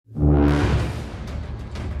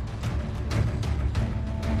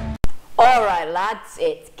Alright lads,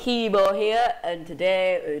 it's Kiebo here, and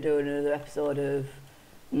today we're doing another episode of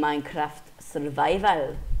Minecraft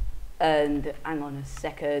Survival. And hang on a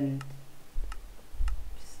second,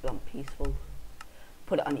 just on peaceful,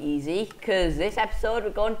 put it on easy, because this episode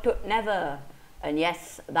we're going to Nether. And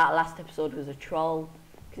yes, that last episode was a troll,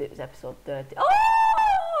 because it was episode 30. Oh!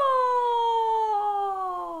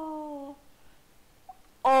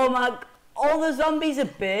 Oh my, all the zombies are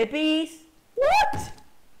babies? What?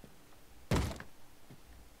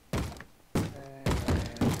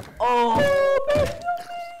 Oh, baby zombie!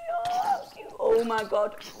 Oh, cute. Oh my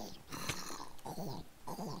god.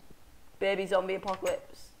 Baby zombie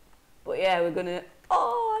apocalypse. But yeah, we're gonna...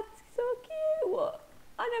 Oh, it's so cute. What?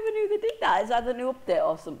 I never knew they did that. Is that a new update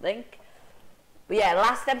or something? But yeah,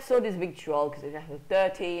 last episode is a big troll because it's episode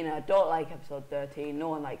 13. And I don't like episode 13. No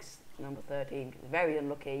one likes number 13 because it's very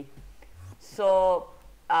unlucky. So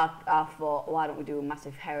I thought, why don't we do a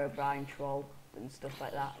massive Herobrine troll and stuff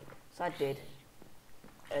like that? So I did.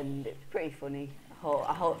 And it was pretty funny.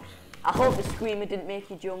 I hope the screamer didn't make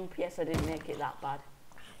you jump. Yes, I didn't make it that bad.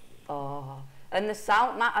 Oh, and the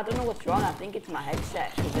sound, Matt, I don't know what's wrong. I think it's my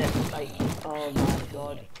headset because it's like, oh my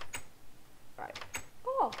god. Right.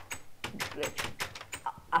 Oh, glitch.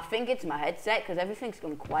 I think it's my headset because everything's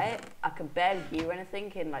gone quiet. I can barely hear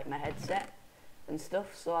anything in like my headset and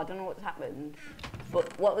stuff. So I don't know what's happened.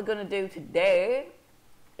 But what we're gonna do today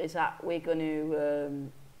is that we're gonna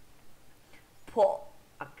put.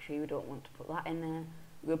 Actually, we don't want to put that in there.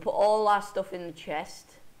 We're going to put all our stuff in the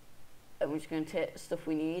chest, and we're just going to take the stuff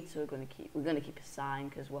we need. So we're going to keep a sign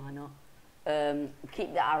because why not?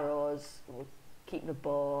 Keep the arrows. We'll keep the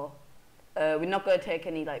bow. We're not going to take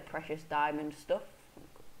any like precious diamond stuff.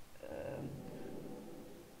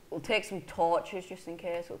 We'll take some torches just in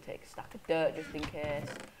case. We'll take a stack of dirt just in case.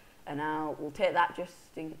 And now we'll take that just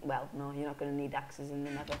in. Well, no, you're not going to need axes in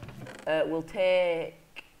the Nether. We'll take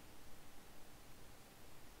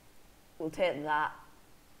that,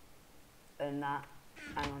 and that,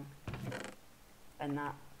 hang on, and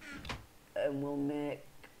that, and we'll make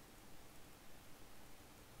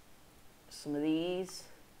some of these,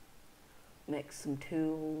 make some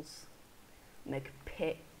tools, make a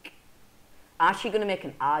pick. I'm actually going to make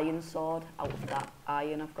an iron sword out of that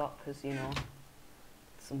iron I've got, because, you know,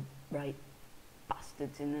 some right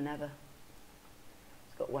bastards in the Nether.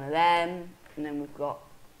 It's got one of them, and then we've got,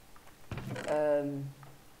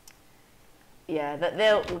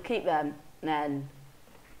 yeah, we'll keep them, and then,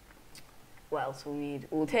 what else we'll need?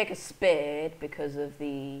 We'll take a spade because of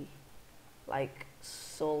the, like,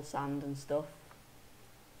 soul sand and stuff.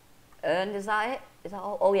 And is that it? Is that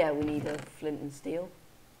all? Oh yeah, we need a flint and steel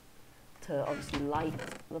to obviously light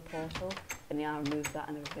the portal. And yeah, I'll remove that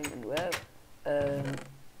and everything, and whoa.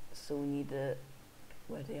 So we need a,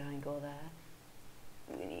 where did the iron go there?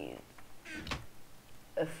 We need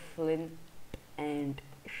a flint and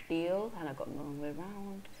steel, and I've got the wrong way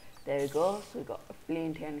around. There we go, so we've got a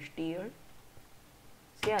flint and steel.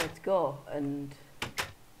 So yeah, let's go. And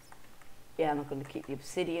yeah, I'm not going to keep the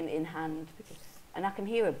obsidian in hand because, and I can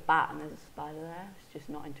hear a bat and there's a spider there. It's just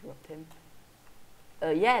not interrupting.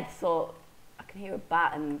 Yeah, so I can hear a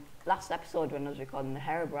bat, and last episode when I was recording the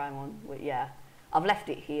Herobrine one, yeah, I've left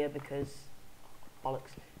it here because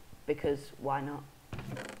bollocks, because why not?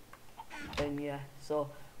 And yeah, so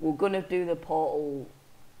we're gonna do the portal.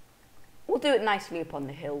 We'll do it nicely up on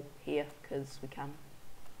the hill here because we can,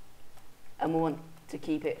 and we want to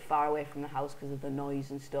keep it far away from the house because of the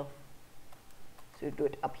noise and stuff. So we'll do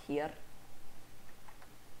it up here.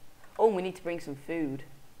 Oh, we need to bring some food.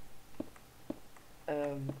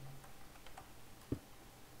 I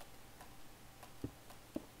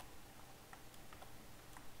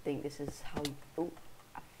think this is how. Oh,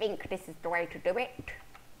 I think this is the way to do it.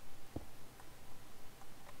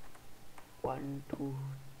 1, 2,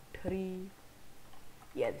 3.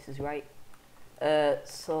 Yeah, this is right.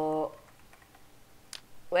 So,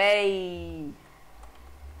 way.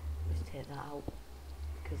 Let's take that out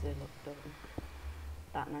because they look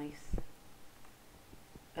that nice.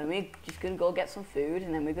 And we're just gonna go get some food,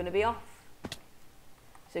 and then we're gonna be off.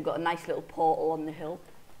 So we've got a nice little portal on the hill.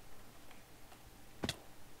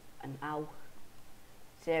 And ow.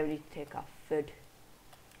 So yeah, we need to take our food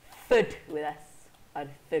with us. Our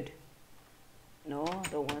food. No, I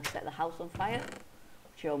don't want to set the house on fire,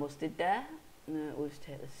 which I almost did there. No, we'll just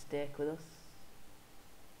take the steak with us.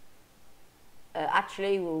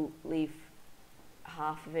 Actually, we'll leave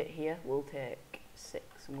half of it here. We'll take 6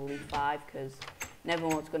 and we'll leave 5 because never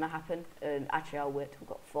know what's going to happen. And actually, I'll wait till we've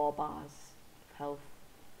got 4 bars of health,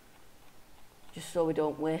 just so we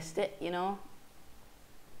don't waste it, you know.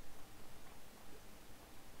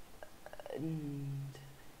 And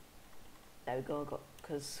There we go,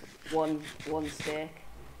 because one steak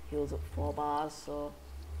heals up 4 bars, so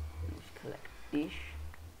let's collect this.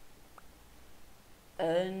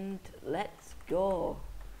 And let's go.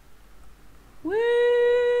 Woo!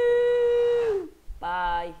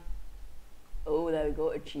 Bye. Oh, there we go,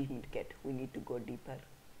 achievement get. We need to go deeper.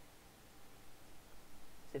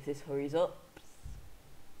 So if this hurries up.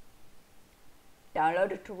 Download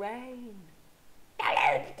the terrain.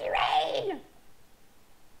 Download the terrain.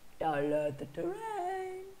 Download the terrain.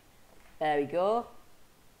 There we go.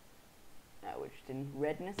 Now we're just in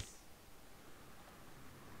redness.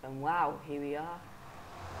 And wow, here we are.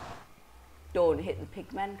 Don't hit the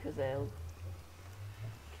pigmen because they'll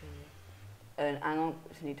kill you. And hang on,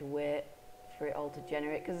 just need to wait for it all to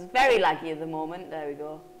generate because it's very laggy at the moment. There we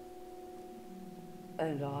go.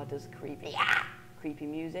 And oh, there's creepy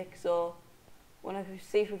music. So, want to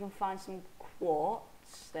see if we can find some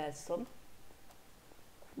quartz. There's some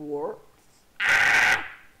quartz.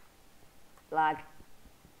 Lag.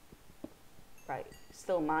 Right,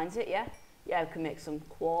 still mines it, yeah? Yeah, we can make some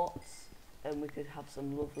quartz and we could have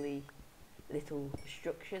some lovely little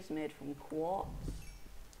structures made from quartz.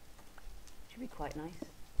 Should be quite nice.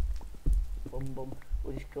 Bum bum.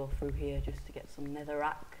 We'll just go through here just to get some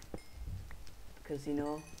netherrack. Because, you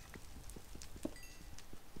know,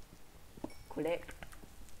 collect,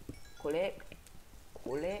 collect,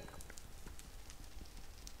 collect,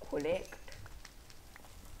 collect,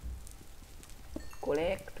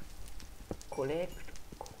 collect, collect,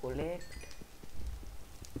 collect,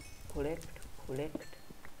 collect, collect,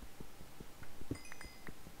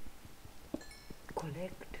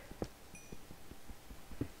 collect.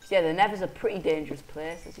 So yeah, the Nether's a pretty dangerous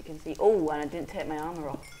place, as you can see. Oh, and I didn't take my armor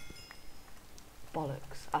off.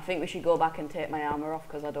 Bollocks. I think we should go back and take my armor off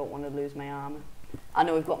because I don't want to lose my armor. I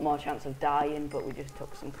know we've got more chance of dying, but we just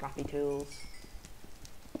took some crappy tools.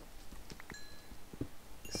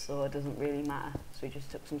 So it doesn't really matter. So we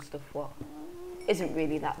just took some stuff what isn't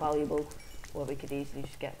really that valuable, what we could easily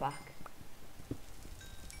just get back.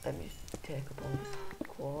 Let me just take up all this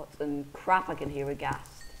quartz. And crap, I can hear a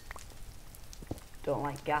ghast. Don't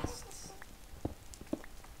like ghasts.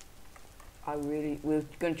 We're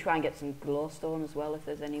going to try and get some glowstone as well if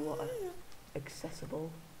there's any water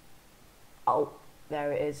accessible. Oh,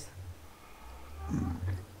 there it is.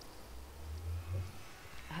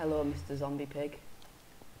 Hello, Mr. Zombie Pig.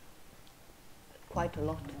 Quite a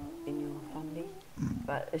lot in your family.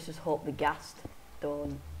 But let's just hope the ghast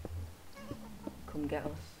don't come get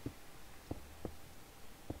us.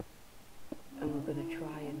 And we're going to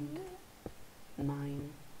try and mine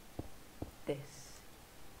this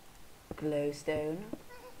glowstone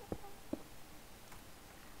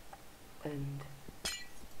and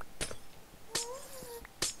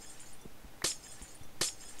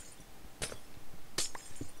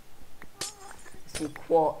some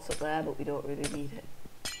quartz up there, but we don't really need it.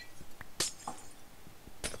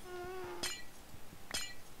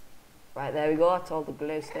 Right, there we go, that's all the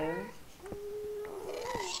glowstone.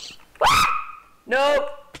 No!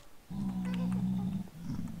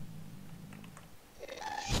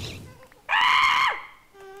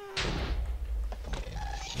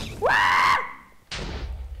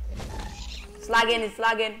 Slagging, it's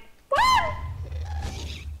slagging.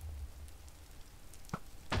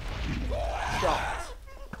 Shot.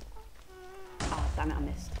 Oh, damn it, I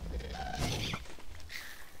missed.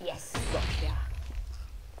 Yes, gotcha.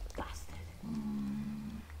 Bastard.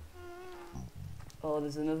 Oh,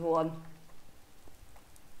 there's another one.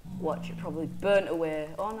 Watch it probably burnt away.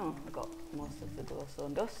 Oh no, I got most of the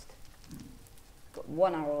glowstone dust. Got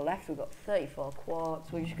 1 arrow left, we've got 34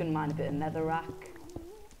 quartz. We're just going to mine a bit of netherrack.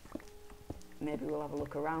 Maybe we'll have a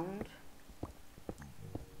look around.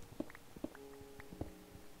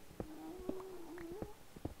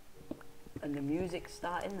 And the music's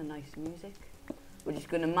starting, the nice music. We're just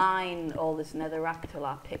going to mine all this netherrack till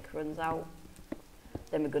our pick runs out.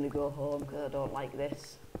 Then we're going to go home because I don't like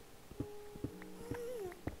this.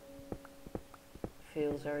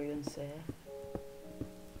 Feels very unsafe.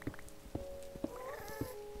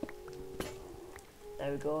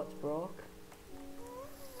 There we go, it's broke.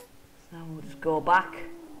 So now we'll just go back.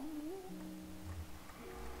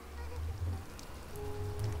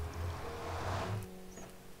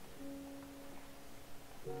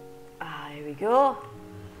 Ah, here we go.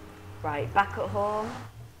 Right, back at home.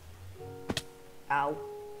 Ow.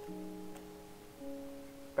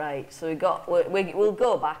 Right, so we'll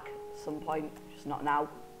go back at some point, just not now.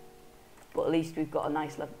 But at least we've got a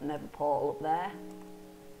nice nether portal up there.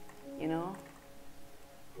 You know?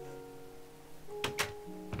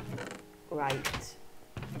 Right.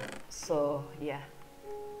 So, yeah.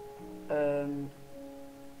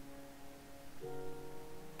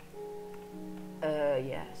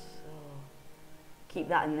 Yes. So keep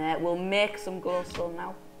that in there. We'll make some glowstone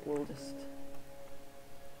now. We'll just.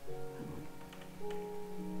 Hang on.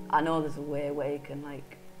 I know there's a way where you can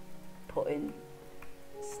like put in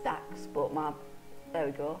stacks, but there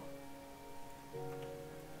we go.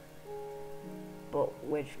 But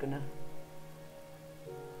we're just gonna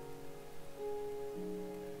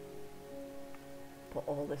put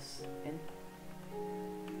all this in.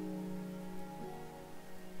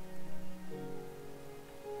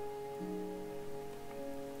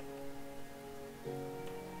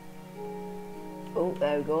 Oh,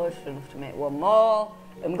 there we go, just enough to make one more.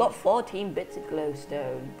 And we've got 14 bits of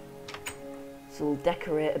glowstone. So we'll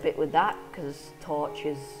decorate a bit with that, because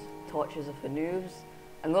torches are for noobs.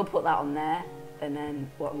 I'm going to put that on there, and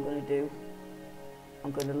then what I'm going to do,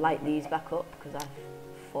 I'm going to light these back up, because I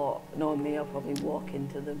thought, knowing me, I'll probably walk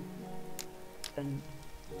into them. And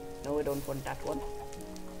no, we don't want that one.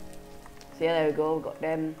 So yeah, there we go, we've got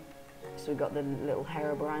them. So we've got the little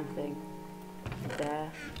Herobrine thing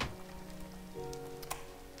there.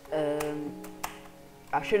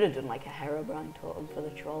 I should have done like a Herobrine totem for the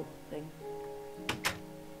troll thing.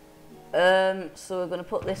 So we're going to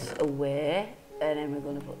put this away, and then we're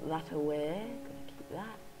going to put that away. Going to keep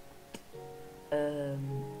that.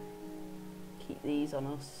 Keep these on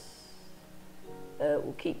us.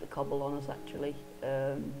 We'll keep the cobble on us actually.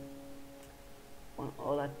 Want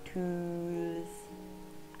all our tools.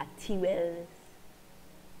 Our tools.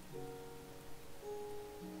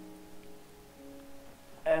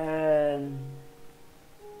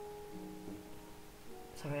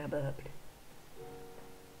 Sorry, I burped.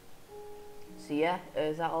 So yeah,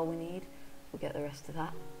 is that all we need? We'll get the rest of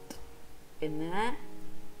that in there.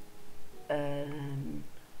 Is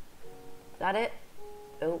that it?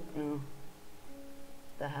 Oh no.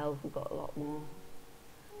 The hell, we've got a lot more.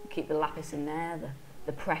 We'll keep the lapis in there,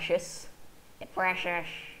 the precious. The precious.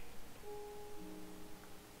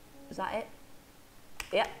 Is that it?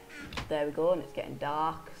 Yep. There we go, and it's getting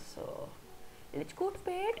dark, so let's go to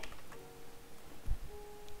bed.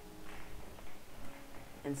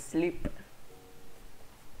 And sleep.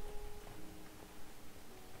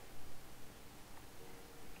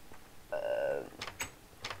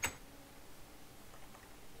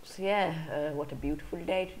 So yeah, what a beautiful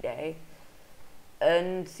day today.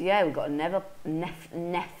 And yeah, we've got a nether.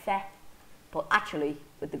 But actually,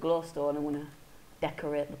 with the glowstone, I'm gonna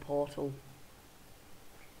decorate the portal.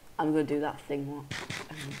 I'm gonna do that thing what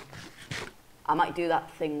I might do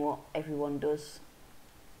that thing what everyone does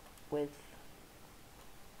with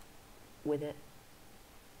it,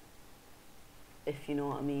 if you know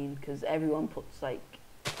what I mean, because everyone puts like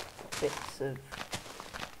bits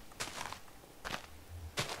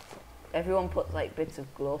of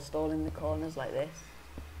glowstone in the corners like this,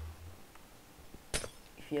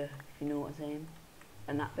 if you know what I'm saying.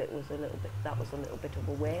 And that was a little bit of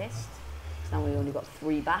a waste. So now we only got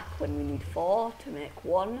 3 back when we need 4 to make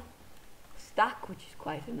 1 stack, which is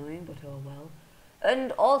quite annoying, but oh well.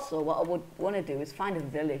 And also what I would want to do is find a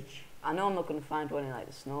village. I know I'm not going to find one in like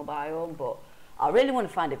the snow biome, but I really want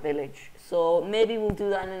to find a village. So maybe we'll do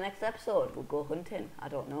that in the next episode. We'll go hunting. I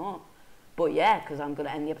don't know. But yeah, because I'm going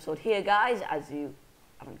to end the episode here, guys. As you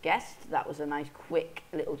haven't guessed, that was a nice quick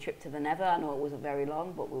little trip to the Nether. I know it wasn't very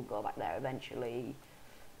long, but we'll go back there eventually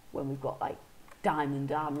when we've got like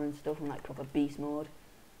diamond armor and stuff and like proper beast mode.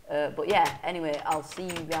 But yeah, anyway, I'll see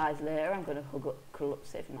you guys later. I'm going to curl up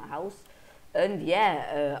safe in my house. And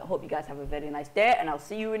yeah, I hope you guys have a very nice day, and I'll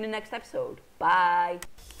see you in the next episode. Bye.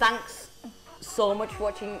 Thanks so much for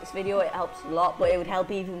watching this video. It helps a lot, but it would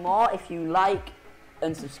help even more if you like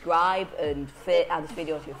and subscribe and add this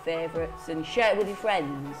video to your favourites and share it with your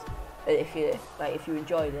friends if you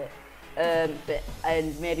enjoyed it.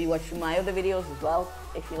 And maybe watch some of my other videos as well.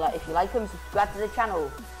 If you like them, subscribe to the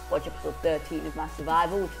channel. Watch episode 13 of my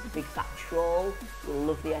survival, which is a big fat troll. You'll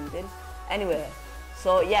love the ending. Anyway,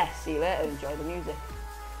 so yeah, see you later. Enjoy the music.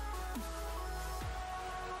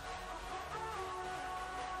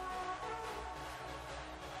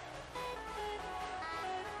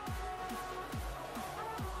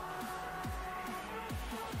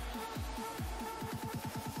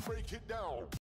 Break it down.